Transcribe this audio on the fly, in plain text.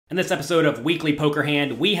In this episode of Weekly Poker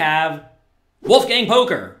Hand, we have Wolfgang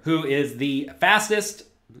Poker, who is the fastest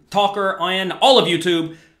talker on all of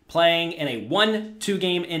YouTube, playing in a 1-2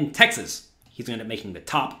 game in Texas. He's going to end up making the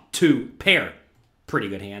top 2 pair. Pretty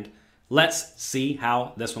good hand. Let's see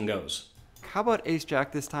how this one goes. How about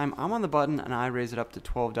ace-jack this time? I'm on the button and I raise it up to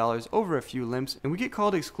 $12 over a few limps, and we get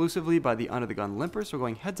called exclusively by the under-the-gun limper, so we're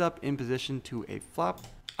going heads up in position to a flop.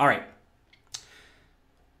 All right.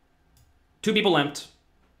 2 people limped.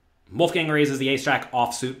 Wolfgang raises the ace-jack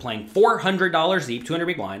offsuit, playing $400 deep, 200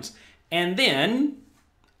 big blinds, and then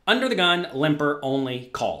under-the-gun limper only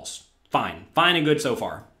calls. Fine and good so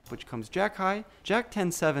far. Which comes jack high, jack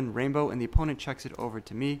 10-7 rainbow, and the opponent checks it over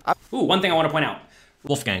to me. Ooh, one thing I want to point out.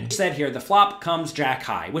 Wolfgang said here, the flop comes jack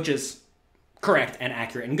high, which is correct and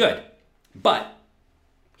accurate and good. But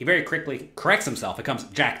he very quickly corrects himself. It comes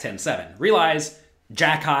jack 10-7. Realize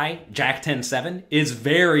jack high, jack 10-7 is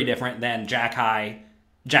very different than jack high,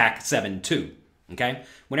 jack 7-2. Okay?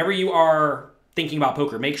 Whenever you are thinking about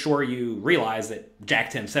poker, make sure you realize that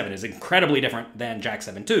jack 10-7 is incredibly different than jack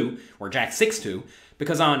 7-2 or jack 6-2,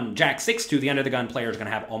 because on jack 6-2, the under-the-gun player is going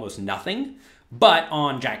to have almost nothing. But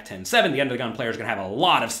on jack 10-7, the under-the-gun player is going to have a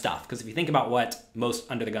lot of stuff. Because if you think about what most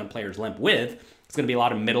under-the-gun players limp with, it's going to be a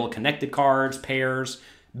lot of middle connected cards, pairs,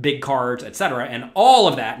 big cards, etc. And all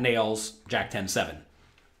of that nails jack 10-7.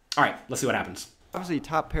 All right, let's see what happens. Obviously,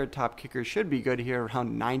 top pair, top kicker should be good here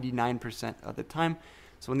around 99% of the time.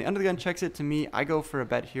 So when the under-the-gun checks it to me, I go for a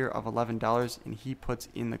bet here of $11, and he puts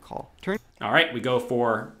in the call. Turn. All right, we go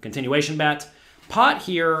for continuation bet. Pot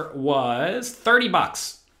here was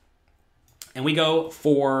 $30. And we go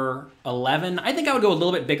for 11. I think I would go a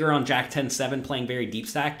little bit bigger on jack 10-7, playing very deep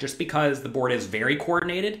stack, just because the board is very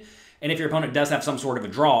coordinated. And if your opponent does have some sort of a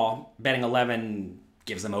draw, betting 11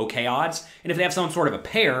 gives them okay odds. And if they have some sort of a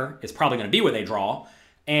pair, it's probably going to be where they draw.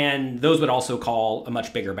 And those would also call a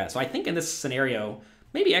much bigger bet. So I think in this scenario,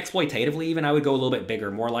 maybe exploitatively even, I would go a little bit bigger,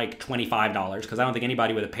 more like $25, because I don't think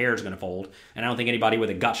anybody with a pair is going to fold. And I don't think anybody with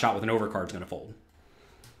a gut shot with an overcard is going to fold.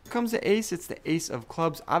 Comes the ace, it's the ace of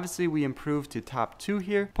clubs. Obviously, we improve to top 2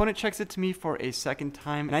 here. Opponent checks it to me for a second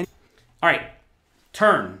time. And all right,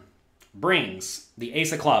 turn brings the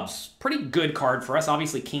ace of clubs. Pretty good card for us.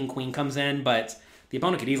 Obviously, king, queen comes in, but the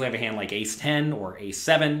opponent could easily have a hand like ace 10 or ace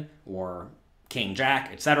 7 or king jack,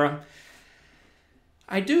 etc.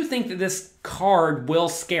 I do think that this card will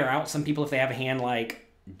scare out some people if they have a hand like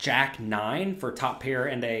jack 9 for top pair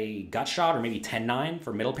and a gut shot, or maybe 10-9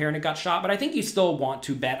 for middle pair and a gut shot. But I think you still want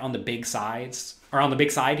to bet on the big sides, or on the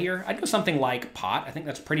big side here. I'd go something like pot. I think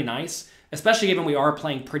that's pretty nice, especially given we are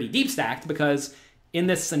playing pretty deep stacked, because in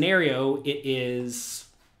this scenario, it is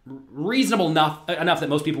reasonable enough that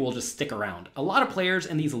most people will just stick around. A lot of players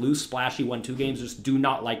in these loose, splashy 1-2 games just do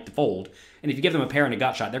not like to fold. And if you give them a pair and a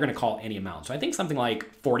gut shot, they're going to call any amount. So I think something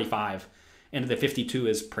like 45 into the 52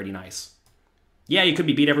 is pretty nice. Yeah, you could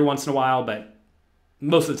be beat every once in a while, but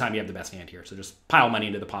most of the time you have the best hand here. So just pile money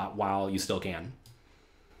into the pot while you still can.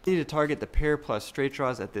 Need to target the pair plus straight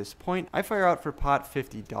draws at this point. I fire out for pot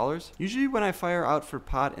 $50. Usually when I fire out for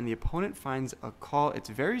pot and the opponent finds a call, it's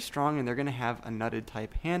very strong and they're going to have a nutted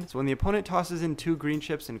type hand. So when the opponent tosses in 2 green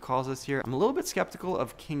chips and calls us here, I'm a little bit skeptical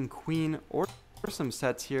of king queen or some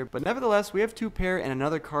sets here, but nevertheless we have 2 pair and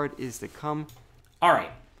another card is to come. All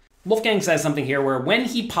right. Wolfgang says something here where when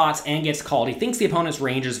he pots and gets called, he thinks the opponent's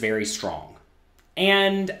range is very strong.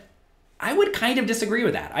 And I would kind of disagree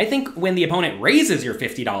with that. I think when the opponent raises your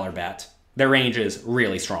 $50 bet, their range is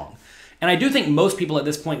really strong. And I do think most people at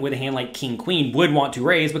this point with a hand like king-queen would want to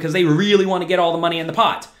raise because they really want to get all the money in the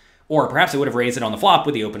pot. Or perhaps they would have raised it on the flop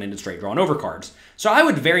with the open-ended straight draw and overcards. So I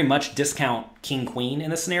would very much discount king-queen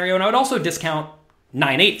in this scenario, and I would also discount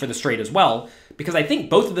 9-8 for the straight as well, because I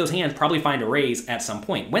think both of those hands probably find a raise at some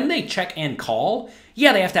point. When they check and call,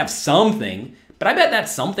 yeah, they have to have something, but I bet that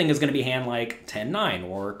something is going to be a hand like 10-9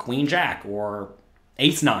 or queen-jack or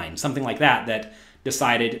ace-9, something like that, that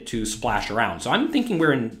decided to splash around. So I'm thinking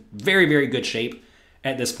we're in very, very good shape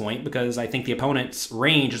at this point, because I think the opponent's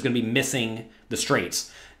range is going to be missing the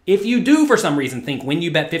straights. If you do, for some reason, think when you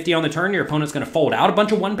bet 50 on the turn, your opponent's going to fold out a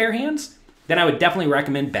bunch of one-pair hands, then I would definitely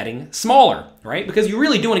recommend betting smaller, right? Because you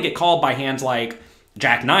really do want to get called by hands like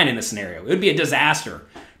jack 9 in this scenario. It would be a disaster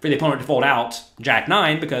for the opponent to fold out jack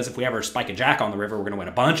 9, because if we ever spike a jack on the river, we're going to win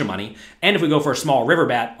a bunch of money. And if we go for a small river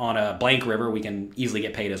bet on a blank river, we can easily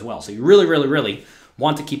get paid as well. So you really, really, really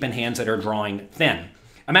want to keep in hands that are drawing thin.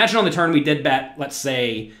 Imagine on the turn we did bet, let's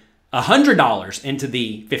say, $100 into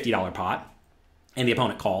the $50 pot, and the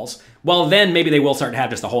opponent calls. Well, then maybe they will start to have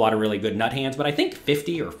just a whole lot of really good nut hands, but I think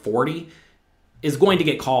 50 or 40 is going to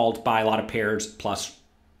get called by a lot of pairs plus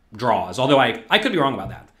draws, although I could be wrong about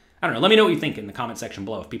that. I don't know. Let me know what you think in the comment section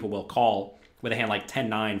below if people will call with a hand like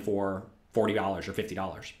 10-9 for $40 or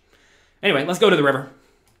 $50. Anyway, let's go to the river.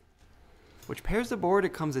 Which pairs the board.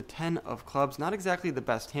 It comes a 10 of clubs. Not exactly the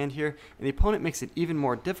best hand here, and the opponent makes it even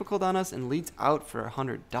more difficult on us and leads out for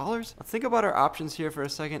 $100. Let's think about our options here for a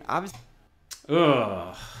second. Obviously,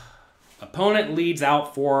 Opponent leads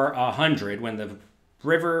out for 100 when the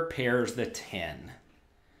river pairs the 10.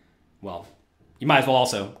 Well, you might as well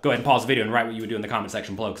also go ahead and pause the video and write what you would do in the comment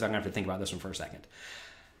section below, because I'm going to have to think about this one for a second.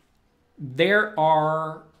 There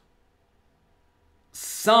are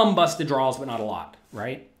some busted draws, but not a lot,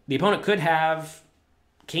 right? The opponent could have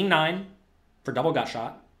king 9 for double gut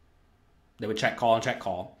shot. They would check call and check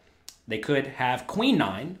call. They could have queen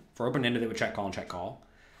 9 for open-ended. They would check call and check call.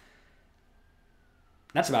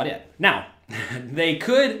 That's about it. Now, they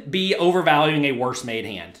could be overvaluing a worse made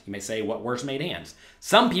hand. You may say, what worse made hands?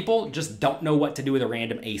 Some people just don't know what to do with a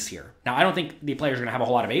random ace here. Now, I don't think the players are going to have a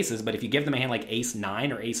whole lot of aces, but if you give them a hand like ace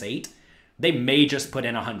 9 or ace 8, they may just put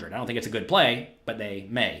in 100. I don't think it's a good play, but they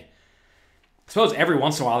may. I suppose every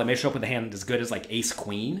once in a while they may show up with a hand as good as like ace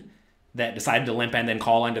queen that decided to limp and then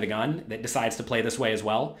call under the gun that decides to play this way as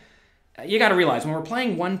well. You got to realize when we're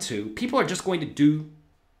playing 1-2, people are just going to do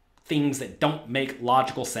things that don't make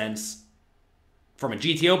logical sense from a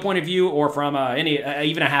GTO point of view or from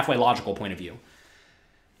even a halfway logical point of view.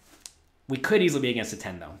 We could easily be against a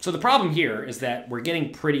 10, though. So the problem here is that we're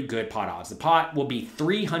getting pretty good pot odds. The pot will be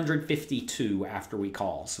 352 after we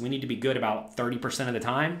call. So we need to be good about 30% of the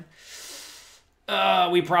time.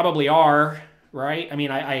 We probably are, right? I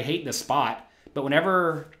mean, I hate this spot, but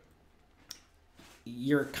whenever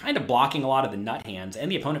you're kind of blocking a lot of the nut hands,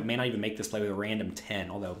 and the opponent may not even make this play with a random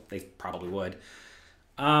 10, although they probably would.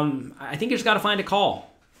 I think you just got to find a call.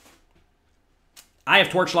 I have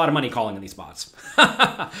torched a lot of money calling in these spots.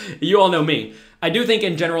 You all know me. I do think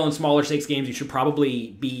in general in smaller stakes games you should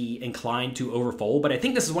probably be inclined to overfold, but I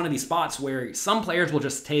think this is one of these spots where some players will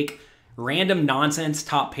just take random nonsense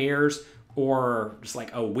top pairs or just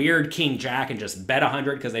like a weird king jack and just bet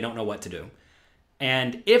 100 because they don't know what to do.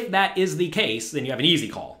 And if that is the case, then you have an easy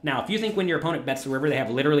call. Now, if you think when your opponent bets the river they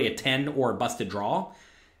have literally a 10 or a busted draw,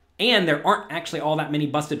 and there aren't actually all that many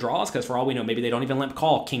busted draws, because for all we know, maybe they don't even limp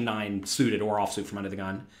call king 9 suited or offsuit from under the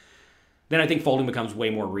gun, then I think folding becomes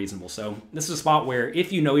way more reasonable. So this is a spot where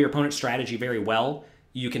if you know your opponent's strategy very well,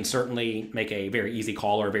 you can certainly make a very easy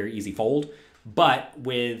call or a very easy fold. But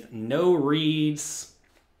with no reads,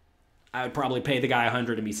 I would probably pay the guy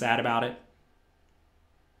 100 and be sad about it.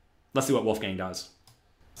 Let's see what Wolfgang does.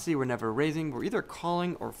 See, we're never raising. We're either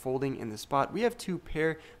calling or folding in the spot. We have 2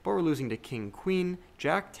 pair, but we're losing to king queen,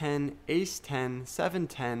 jack 10, ace 10, 7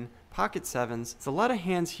 10, pocket 7s. It's a lot of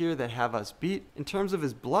hands here that have us beat. In terms of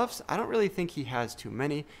his bluffs, I don't really think he has too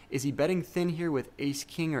many. Is he betting thin here with ace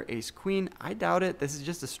king or ace queen? I doubt it. This is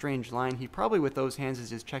just a strange line. He probably with those hands is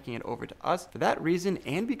just checking it over to us. For that reason,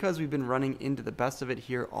 and because we've been running into the best of it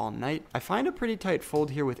here all night, I find a pretty tight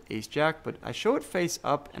fold here with ace jack, but I show it face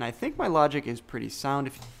up, and I think my logic is pretty sound.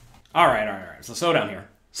 All right. So slow down here.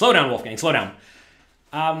 Slow down, Wolfgang. Slow down.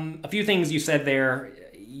 A few things you said there.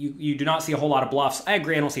 You do not see a whole lot of bluffs. I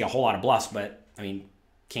agree, I don't see a whole lot of bluffs, but, I mean,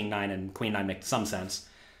 king 9 and queen 9 make some sense.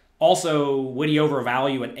 Also, would he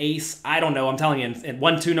overvalue an ace? I don't know. I'm telling you, in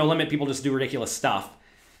 1-2 no limit, people just do ridiculous stuff.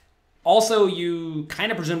 Also, you kind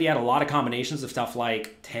of presumed he had a lot of combinations of stuff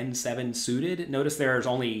like 10-7 suited. Notice there's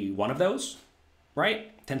only one of those,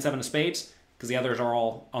 right? 10-7 of spades, because the others are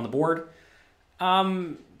all on the board.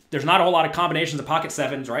 There's not a whole lot of combinations of pocket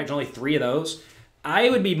 7s, right? There's only 3 of those.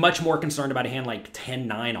 I would be much more concerned about a hand like 10-9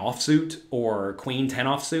 offsuit or queen 10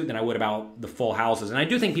 offsuit than I would about the full houses. And I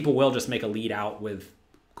do think people will just make a lead out with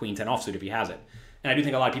queen 10 offsuit if he has it. And I do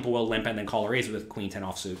think a lot of people will limp and then call a raise with queen 10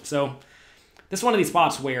 offsuit. So this is one of these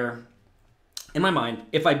spots where, in my mind,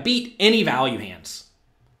 if I beat any value hands,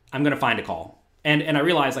 I'm going to find a call. And I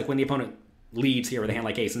realize like when the opponent leads here with a hand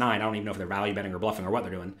like ace 9, I don't even know if they're value betting or bluffing or what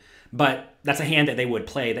they're doing. But that's a hand that they would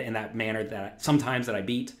play in that manner that sometimes that I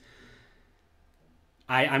beat.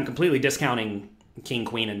 I'm completely discounting king,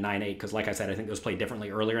 queen, and 9-8 because, like I said, I think those played differently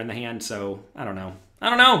earlier in the hand. So, I don't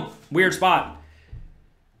know. Weird spot.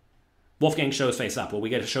 Wolfgang shows face up. Will we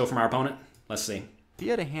get a show from our opponent? Let's see. If he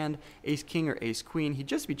had a hand, ace king or ace queen, he'd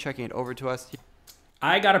just be checking it over to us.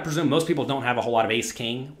 I got to presume most people don't have a whole lot of ace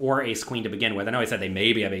king or ace queen to begin with. I know I said they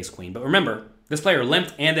maybe have ace queen, but remember, this player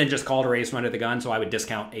limped and then just called a raise from under the gun, so I would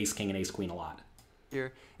discount ace king and ace queen a lot.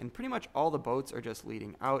 Here, and pretty much all the boats are just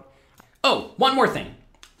leading out. Oh, one more thing.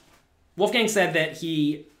 Wolfgang said that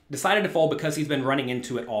he decided to fold because he's been running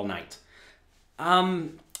into it all night.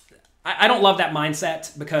 I don't love that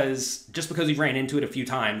mindset because just because you've ran into it a few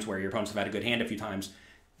times where your opponents have had a good hand a few times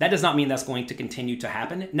that does not mean that's going to continue to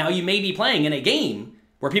happen. Now, you may be playing in a game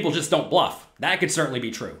where people just don't bluff. That could certainly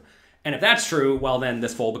be true. And if that's true, well, then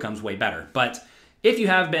this fold becomes way better. But if you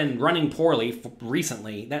have been running poorly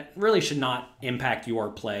recently, that really should not impact your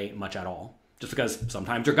play much at all. Just because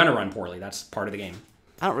sometimes you're going to run poorly. That's part of the game.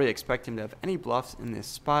 I don't really expect him to have any bluffs in this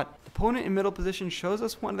spot. The opponent in middle position shows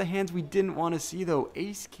us one of the hands we didn't want to see, though.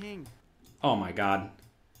 Ace-king. Oh my god.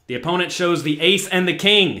 The opponent shows the ace and the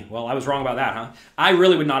king. Well, I was wrong about that, huh? I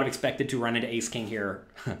really would not have expected to run into ace-king here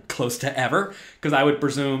close to ever, because I would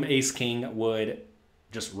presume ace-king would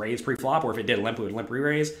just raise pre-flop, or if it did limp, it would limp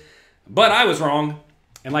re-raise. But I was wrong.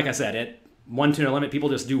 And like I said, at 1-2 no limit, people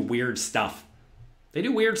just do weird stuff. They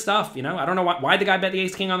do weird stuff, you know? I don't know why the guy bet the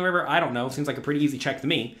ace-king on the river. I don't know. Seems like a pretty easy check to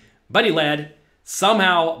me. But he led,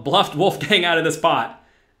 somehow bluffed Wolfgang out of the spot.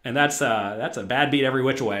 And that's a bad beat every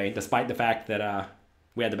which way, despite the fact that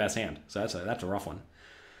we had the best hand. So that's a rough one.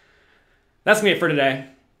 That's going to be it for today.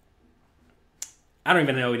 I don't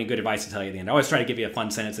even know any good advice to tell you at the end. I always try to give you a fun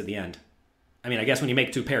sentence at the end. I mean, I guess when you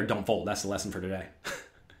make two pair, don't fold. That's the lesson for today.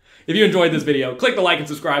 If you enjoyed this video, click the like and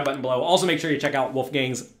subscribe button below. Also, make sure you check out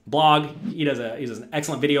Wolfgang's blog. He does an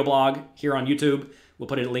excellent video blog here on YouTube. We'll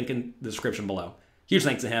put a link in the description below. Huge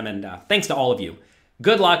thanks to him, and thanks to all of you.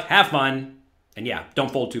 Good luck, have fun, and yeah,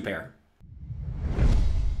 don't fold two pair.